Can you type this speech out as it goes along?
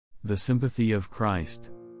The Sympathy of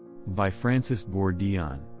Christ. By Francis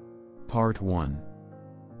Bourdillon. Part 1.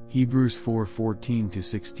 Hebrews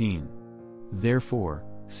 4:14-16. Therefore,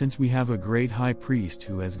 since we have a great high priest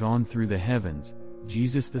who has gone through the heavens,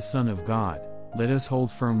 Jesus the Son of God, let us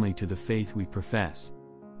hold firmly to the faith we profess.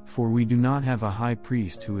 For we do not have a high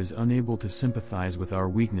priest who is unable to sympathize with our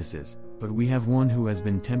weaknesses, but we have one who has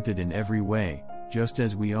been tempted in every way, just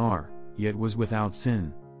as we are, yet was without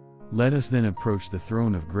sin. Let us then approach the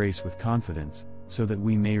throne of grace with confidence, so that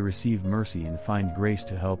we may receive mercy and find grace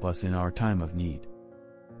to help us in our time of need.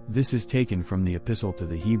 This is taken from the Epistle to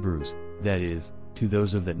the Hebrews, that is, to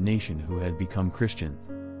those of that nation who had become Christians.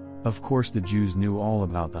 Of course the Jews knew all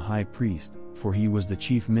about the high priest, for he was the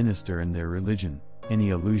chief minister in their religion.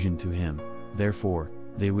 Any allusion to him, therefore,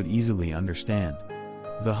 they would easily understand.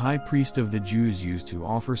 The high priest of the Jews used to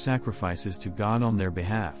offer sacrifices to God on their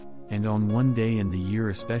behalf, and on one day in the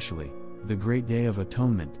year especially, the great day of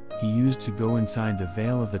atonement, he used to go inside the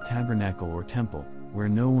veil of the tabernacle or temple, where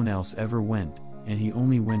no one else ever went, and he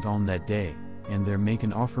only went on that day, and there make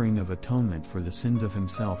an offering of atonement for the sins of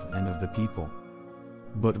himself and of the people.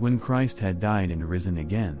 But when Christ had died and risen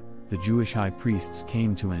again, the Jewish high priests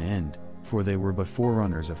came to an end, for they were but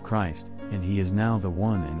forerunners of Christ, and he is now the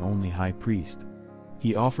one and only high priest.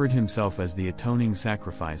 He offered himself as the atoning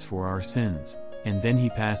sacrifice for our sins, and then he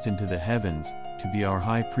passed into the heavens, to be our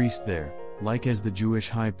high priest there, like as the Jewish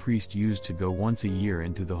high priest used to go once a year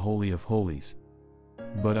into the Holy of Holies.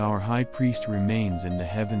 But our high priest remains in the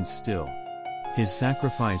heavens still. His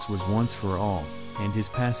sacrifice was once for all, and his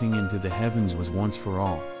passing into the heavens was once for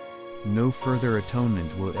all. No further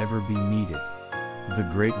atonement will ever be needed. The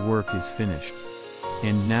great work is finished.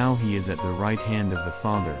 And now he is at the right hand of the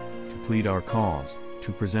Father, to plead our cause,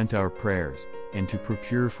 to present our prayers, and to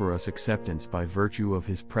procure for us acceptance by virtue of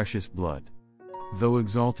his precious blood. Though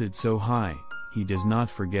exalted so high, he does not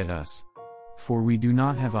forget us. For we do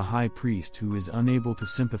not have a high priest who is unable to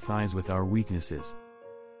sympathize with our weaknesses.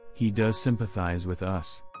 He does sympathize with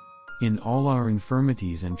us. In all our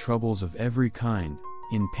infirmities and troubles of every kind,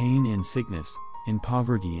 in pain and sickness, in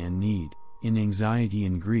poverty and need, in anxiety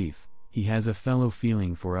and grief, he has a fellow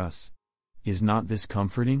feeling for us. Is not this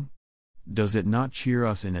comforting? Does it not cheer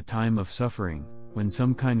us in a time of suffering, when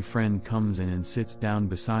some kind friend comes in and sits down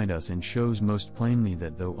beside us and shows most plainly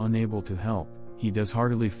that though unable to help, he does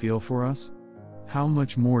heartily feel for us? How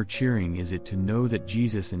much more cheering is it to know that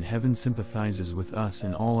Jesus in heaven sympathizes with us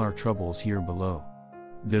in all our troubles here below?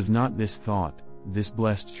 Does not this thought, this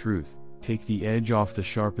blessed truth, take the edge off the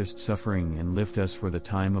sharpest suffering and lift us for the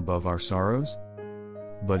time above our sorrows?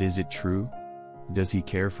 But is it true? Does he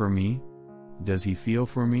care for me? Does he feel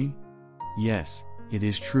for me? Yes, it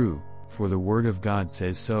is true, for the Word of God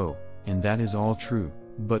says so, and that is all true.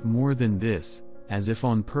 But more than this, as if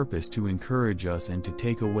on purpose to encourage us and to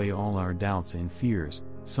take away all our doubts and fears,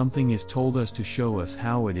 something is told us to show us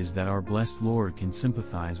how it is that our blessed Lord can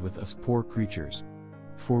sympathize with us poor creatures.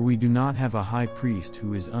 For we do not have a high priest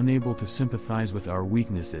who is unable to sympathize with our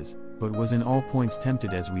weaknesses, but was in all points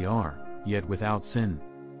tempted as we are, yet without sin.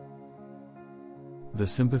 The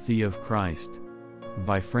Sympathy of Christ.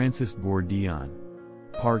 By Francis Bourdillon.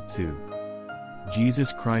 Part 2.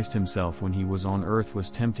 Jesus Christ himself when he was on earth was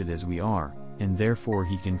tempted as we are, and therefore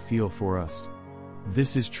he can feel for us.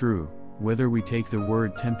 This is true, whether we take the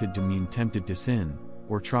word tempted to mean tempted to sin,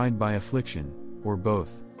 or tried by affliction, or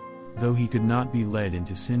both. Though he could not be led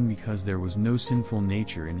into sin because there was no sinful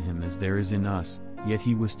nature in him as there is in us, yet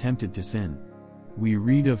he was tempted to sin. We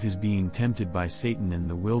read of his being tempted by Satan in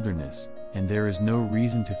the wilderness, and there is no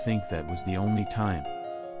reason to think that was the only time.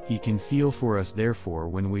 He can feel for us therefore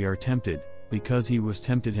when we are tempted, because he was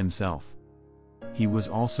tempted himself. He was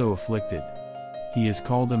also afflicted. He is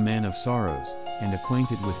called a man of sorrows, and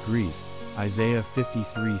acquainted with grief, Isaiah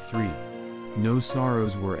 53:3. No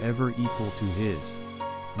sorrows were ever equal to his.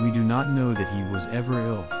 We do not know that he was ever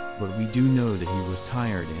ill, but we do know that he was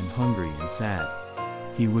tired and hungry and sad.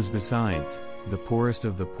 He was besides, the poorest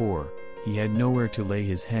of the poor, he had nowhere to lay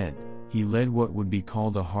his head, he led what would be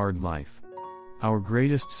called a hard life. Our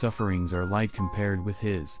greatest sufferings are light compared with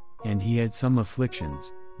his, and he had some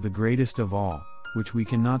afflictions, the greatest of all, which we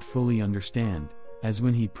cannot fully understand, as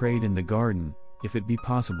when he prayed in the garden, if it be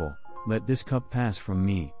possible, let this cup pass from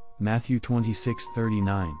me, Matthew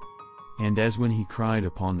 26:39. And as when he cried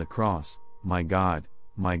upon the cross, my God,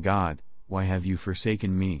 why have you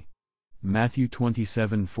forsaken me? Matthew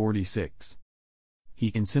 27:46. He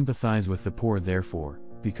can sympathize with the poor therefore,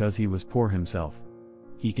 because he was poor himself.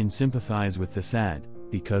 He can sympathize with the sad,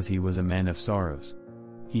 because he was a man of sorrows.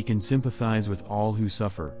 He can sympathize with all who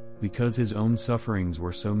suffer, because his own sufferings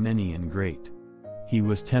were so many and great. He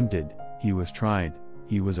was tempted, he was tried,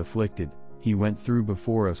 he was afflicted, he went through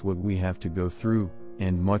before us what we have to go through,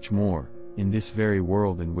 and much more, in this very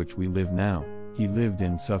world in which we live now, he lived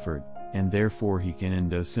and suffered, and therefore he can and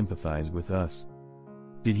does sympathize with us.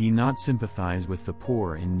 Did he not sympathize with the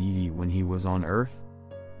poor and needy when he was on earth?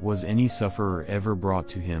 Was any sufferer ever brought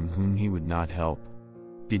to him whom he would not help?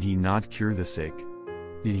 Did he not cure the sick?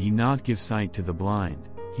 Did he not give sight to the blind,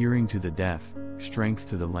 hearing to the deaf, strength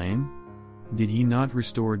to the lame? Did he not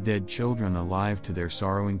restore dead children alive to their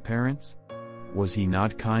sorrowing parents? Was he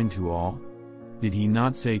not kind to all? Did he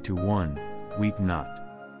not say to one, "Weep not"?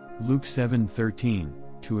 Luke 7:13,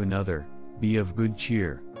 to another, "Be of good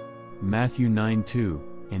cheer"? Matthew 9:2,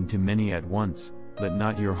 and to many at once, "Let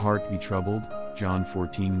not your heart be troubled," John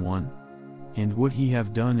 14:1. And would he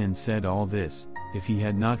have done and said all this, if he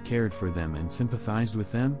had not cared for them and sympathized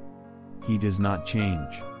with them? He does not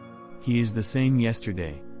change. He is the same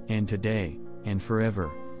yesterday, and today, and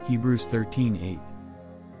forever, Hebrews 13:8.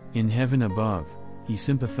 In heaven above, he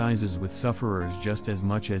sympathizes with sufferers just as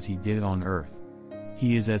much as he did on earth.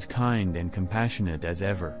 He is as kind and compassionate as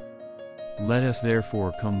ever. Let us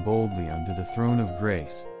therefore come boldly unto the throne of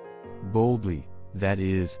grace. Boldly, that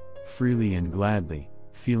is, freely and gladly,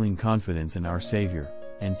 feeling confidence in our Savior,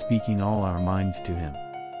 and speaking all our mind to him.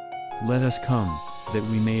 Let us come, that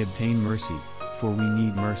we may obtain mercy, for we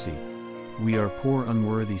need mercy. We are poor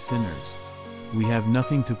unworthy sinners. We have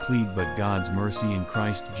nothing to plead but God's mercy in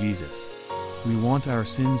Christ Jesus. We want our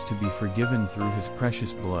sins to be forgiven through his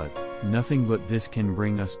precious blood. Nothing but this can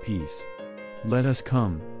bring us peace. Let us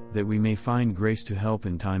come, that we may find grace to help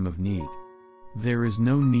in time of need. There is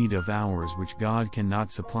no need of ours which God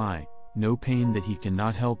cannot supply, no pain that he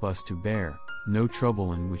cannot help us to bear, no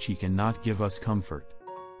trouble in which he cannot give us comfort.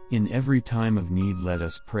 In every time of need let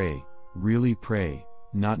us pray, really pray,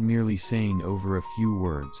 not merely saying over a few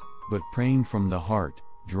words, but praying from the heart,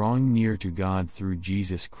 drawing near to God through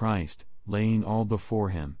Jesus Christ, laying all before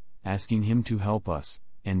him, asking him to help us,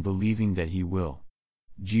 and believing that he will.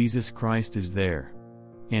 Jesus Christ is there.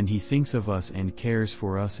 And he thinks of us and cares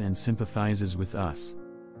for us and sympathizes with us.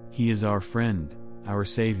 He is our friend, our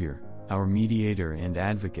Savior, our mediator and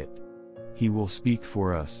advocate. He will speak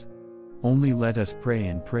for us. Only let us pray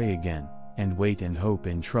and pray again, and wait and hope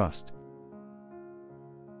and trust.